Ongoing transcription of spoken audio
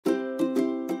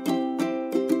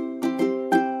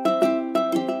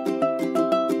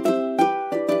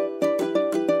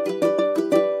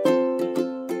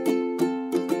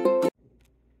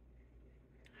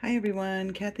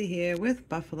everyone, Kathy here with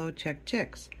Buffalo Check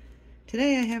Chicks.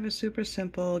 Today I have a super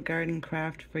simple garden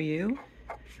craft for you.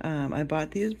 I bought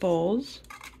these bowls.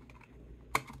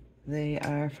 They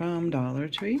are from Dollar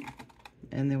Tree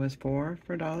and there was 4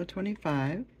 for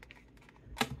 $1.25.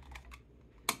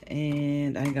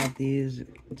 And I got these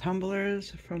tumblers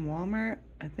from Walmart.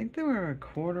 I think they were a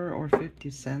quarter or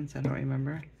 50 cents, I don't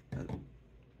remember.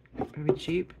 Very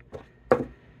cheap.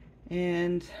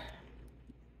 And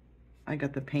I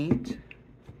got the paint.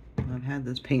 I've had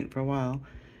this paint for a while.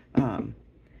 And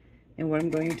what I'm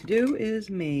going to do is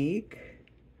make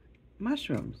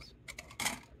mushrooms.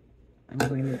 I'm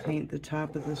going to paint the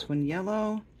top of this one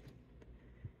yellow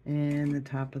and the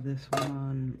top of this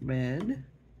one red.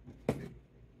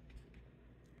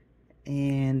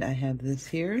 And I have this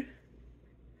here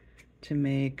to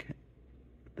make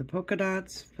the polka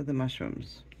dots for the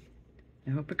mushrooms. I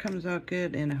hope it comes out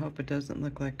good, and I hope it doesn't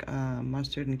look like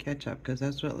mustard and ketchup, because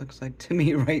that's what it looks like to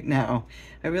me right now.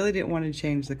 I really didn't want to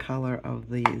change the color of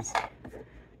these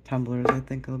tumblers. I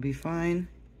think it'll be fine.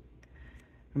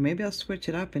 Or maybe I'll switch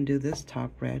it up and do this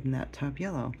top red and that top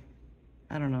yellow.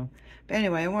 I don't know. But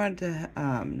anyway, I wanted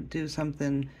to do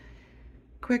something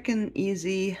quick and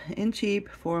easy and cheap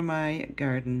for my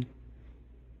garden.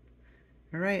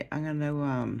 All right, I'm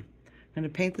gonna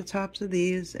paint the tops of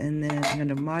these, and then I'm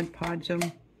gonna Mod Podge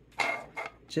them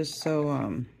just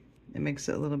so it makes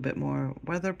it a little bit more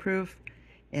weatherproof,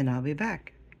 and I'll be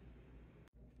back.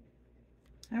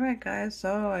 All right, guys,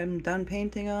 so I'm done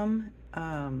painting them.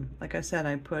 Like I said,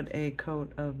 I put a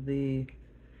coat of the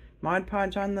Mod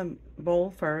Podge on the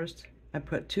bowl first. I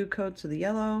put 2 coats of the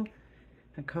yellow,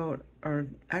 a coat, or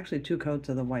actually 2 coats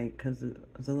of the white, because it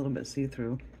was a little bit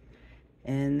see-through.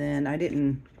 And then I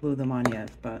didn't glue them on yet,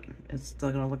 but it's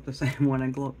still gonna look the same when I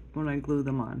glue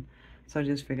them on. So I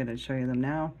just figured I'd show you them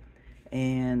now.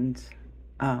 And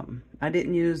I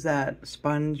didn't use that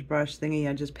sponge brush thingy.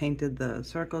 I just painted the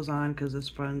circles on because the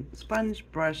sponge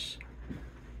brush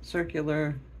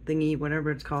circular thingy, whatever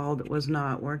it's called, was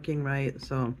not working right.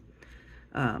 So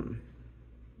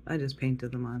I just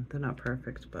painted them on. They're not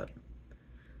perfect, but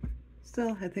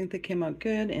still, I think they came out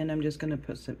good, and I'm just going to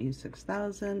put some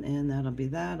E6000, and that'll be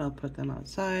that. I'll put them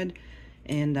outside.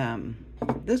 And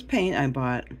this paint I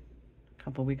bought a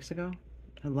couple weeks ago.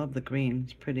 I love the green.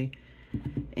 It's pretty.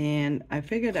 And I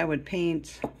figured I would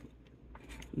paint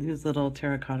these little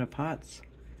terracotta pots.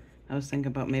 I was thinking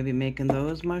about maybe making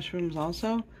those mushrooms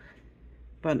also.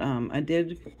 But I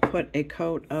did put a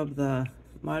coat of the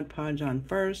Mod Podge on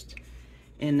first.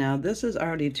 And now this is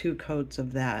already 2 coats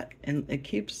of that. And it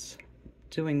keeps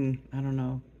doing, I don't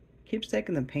know, keeps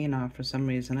taking the paint off for some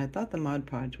reason. I thought the Mod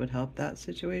Podge would help that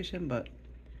situation, but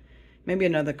maybe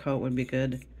another coat would be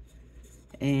good.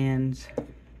 And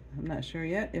I'm not sure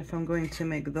yet if I'm going to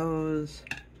make those.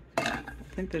 I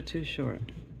think they're too short.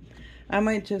 I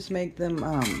might just make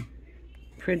them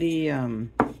pretty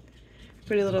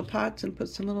little pots and put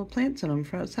some little plants in them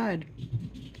for outside.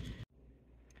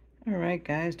 All right,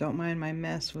 guys, don't mind my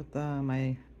mess with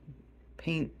my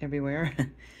paint everywhere.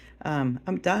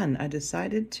 I'm done. I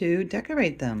decided to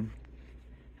decorate them.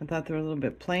 I thought they were a little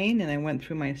bit plain, and I went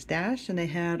through my stash, and they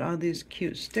had all these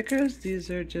cute stickers. These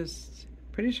are just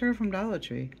pretty sure from Dollar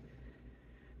Tree.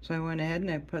 So I went ahead and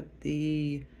I put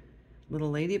the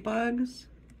little ladybugs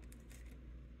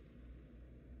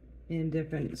in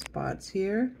different spots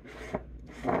here.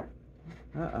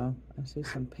 Uh-oh, I see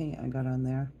some paint I got on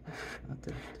there. I'll have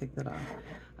to take that off.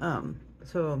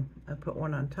 So I put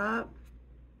one on top.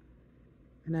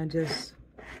 And I just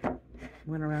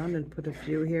went around and put a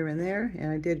few here and there,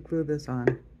 and I did glue this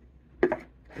on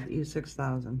with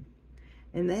E6000.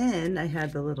 And then I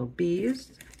had the little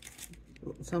bees,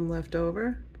 some left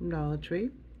over from Dollar Tree.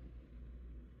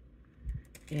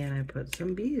 And I put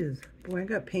some bees. Boy, I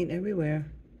got paint everywhere.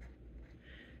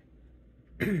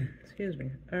 Excuse me.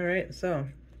 All right, so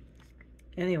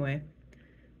anyway,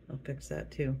 I'll fix that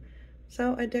too.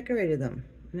 So I decorated them,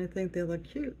 and I think they look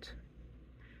cute.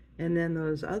 And then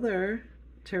those other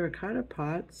terracotta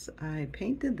pots, I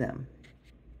painted them.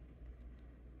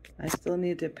 I still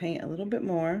need to paint a little bit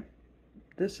more.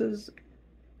 This is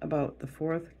about the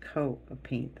 4th coat of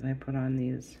paint that I put on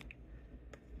these.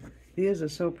 These are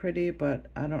so pretty, but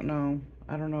I don't know.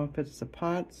 I don't know if it's the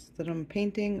pots that I'm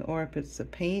painting or if it's the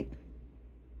paint.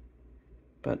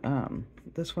 But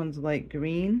this one's light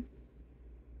green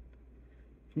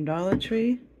from Dollar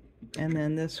Tree. And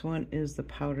then this one is the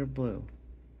powder blue.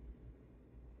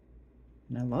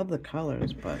 And I love the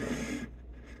colors, but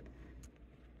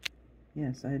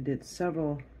yes, I did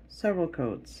several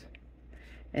coats.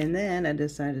 And then I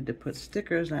decided to put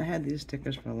stickers, and I had these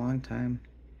stickers for a long time.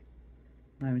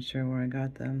 I'm not even sure where I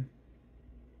got them.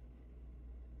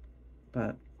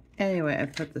 But anyway, I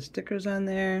put the stickers on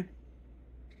there.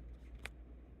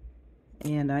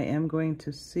 And I am going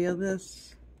to seal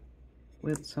this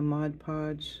with some Mod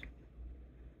Podge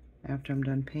after I'm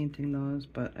done painting those.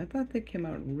 But I thought they came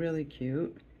out really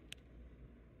cute.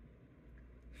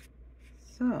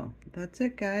 So, that's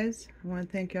it, guys. I want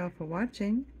to thank y'all for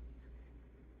watching.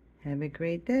 Have a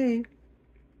great day.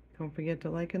 Don't forget to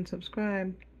like and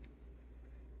subscribe.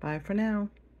 Bye for now.